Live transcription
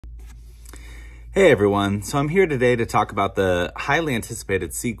Hey everyone, so I'm here today to talk about the highly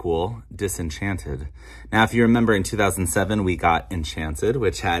anticipated sequel, Disenchanted. Now, if you remember in 2007, we got Enchanted,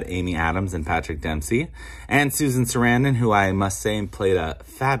 which had Amy Adams and Patrick Dempsey, and Susan Sarandon, who I must say played a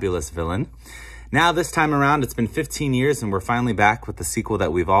fabulous villain. Now, this time around, it's been 15 years and we're finally back with the sequel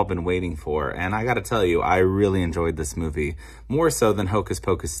that we've all been waiting for. And I gotta tell you, I really enjoyed this movie, more so than Hocus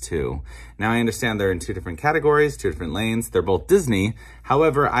Pocus 2. Now, I understand they're in two different categories, two different lanes. They're both Disney.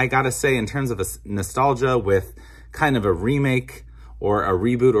 However, I gotta say, in terms of a nostalgia with kind of a remake or a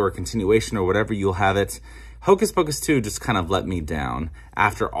reboot or a continuation or whatever you'll have it, Hocus Pocus 2 just kind of let me down.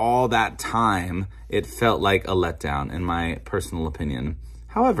 After all that time, it felt like a letdown, in my personal opinion.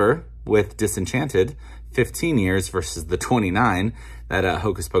 However, with Disenchanted, 15 years versus the 29 that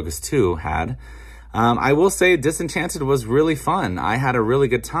Hocus Pocus 2 had, I will say Disenchanted was really fun. I had a really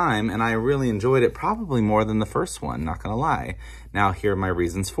good time, and I really enjoyed it probably more than the first one, not gonna lie. Now, here are my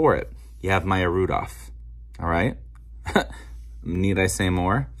reasons for it. You have Maya Rudolph, all right? Need I say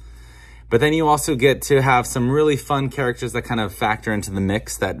more? But then you also get to have some really fun characters that kind of factor into the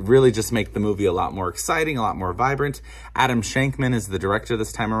mix that really just make the movie a lot more exciting, a lot more vibrant. Adam Shankman is the director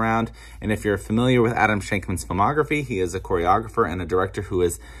this time around. And if you're familiar with Adam Shankman's filmography, he is a choreographer and a director who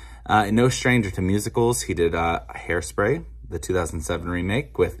is no stranger to musicals. He did Hairspray, the 2007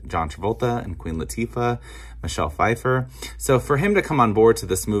 remake with John Travolta and Queen Latifah, Michelle Pfeiffer. So for him to come on board to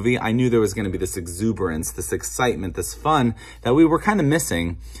this movie, I knew there was going to be this exuberance, this excitement, this fun that we were kind of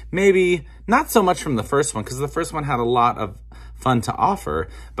missing. Maybe not so much from the first one, because the first one had a lot of fun to offer.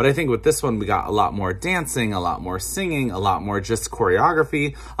 But I think with this one, we got a lot more dancing, a lot more singing, a lot more just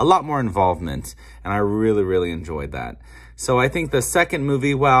choreography, a lot more involvement. And I really, really enjoyed that. So I think the second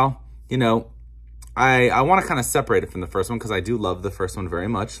movie, well, you know, I want to kind of separate it from the first one because I do love the first one very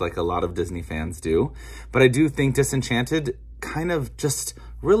much, like a lot of Disney fans do. But I do think Disenchanted kind of just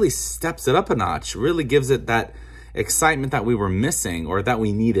really steps it up a notch, really gives it that excitement that we were missing or that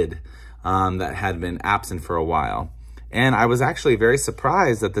we needed, that had been absent for a while. And I was actually very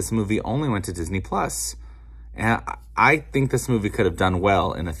surprised that this movie only went to Disney Plus. And I think this movie could have done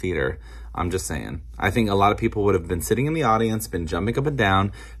well in a theater. I'm just saying. I think a lot of people would have been sitting in the audience, been jumping up and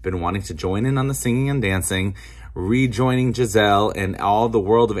down, been wanting to join in on the singing and dancing, rejoining Giselle and all the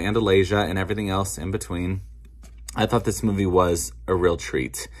world of Andalasia and everything else in between. I thought this movie was a real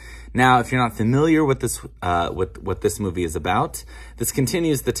treat. Now, if you're not familiar with this, what this movie is about, this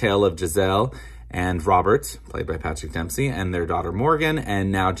continues the tale of Giselle and Robert, played by Patrick Dempsey, and their daughter Morgan.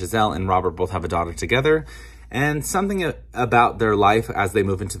 And now Giselle and Robert both have a daughter together. And something about their life as they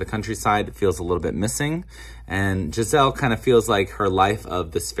move into the countryside feels a little bit missing. And Giselle kind of feels like her life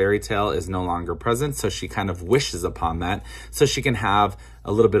of this fairy tale is no longer present. So she kind of wishes upon that so she can have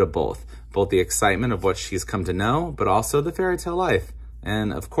a little bit of both the excitement of what she's come to know, but also the fairy tale life.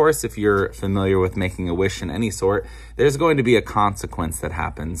 And of course, if you're familiar with making a wish in any sort, there's going to be a consequence that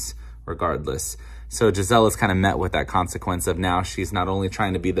happens regardless. So Giselle is kind of met with that consequence of now she's not only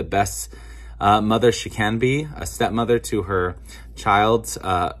trying to be the best mother she can be, a stepmother to her child's,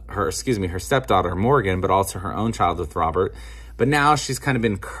 her stepdaughter Morgan, but also her own child with Robert. But now she's kind of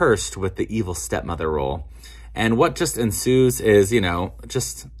been cursed with the evil stepmother role. And what just ensues is, you know,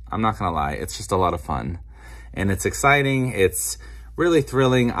 just, I'm not gonna lie, it's just a lot of fun. And it's exciting, it's really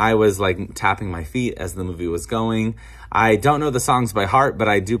thrilling. I was like tapping my feet as the movie was going. I don't know the songs by heart, but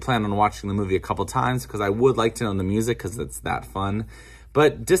I do plan on watching the movie a couple times because I would like to know the music because it's that fun.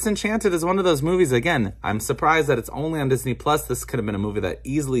 But Disenchanted is one of those movies, again, I'm surprised that it's only on Disney Plus. This could have been a movie that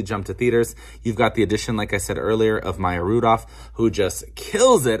easily jumped to theaters. You've got the addition, like I said earlier, of Maya Rudolph, who just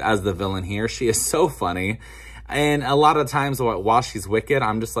kills it as the villain here. She is so funny. And a lot of times while she's wicked,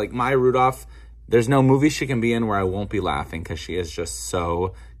 I'm just like, Maya Rudolph, there's no movie she can be in where I won't be laughing because she is just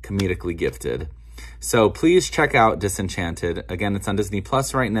so comedically gifted. So please check out Disenchanted. Again, it's on Disney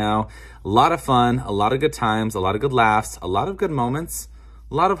Plus right now. A lot of fun, a lot of good times, a lot of good laughs, a lot of good moments.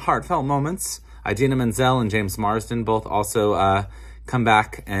 A lot of heartfelt moments. Idina Menzel and James Marsden both also come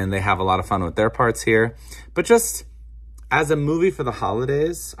back and they have a lot of fun with their parts here. But just as a movie for the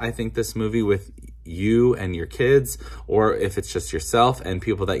holidays, I think this movie with you and your kids, or if it's just yourself and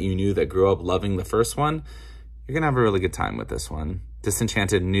people that you knew that grew up loving the first one, you're going to have a really good time with this one.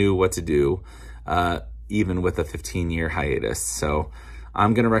 Disenchanted knew what to do, even with a 15-year hiatus. So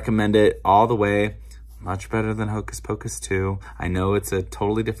I'm going to recommend it all the way. Much better than Hocus Pocus 2. I know it's a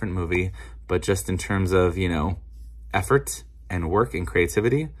totally different movie, but just in terms of, you know, effort and work and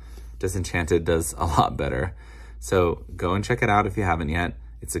creativity, Disenchanted does a lot better. So go and check it out if you haven't yet.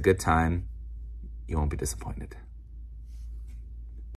 It's a good time. You won't be disappointed.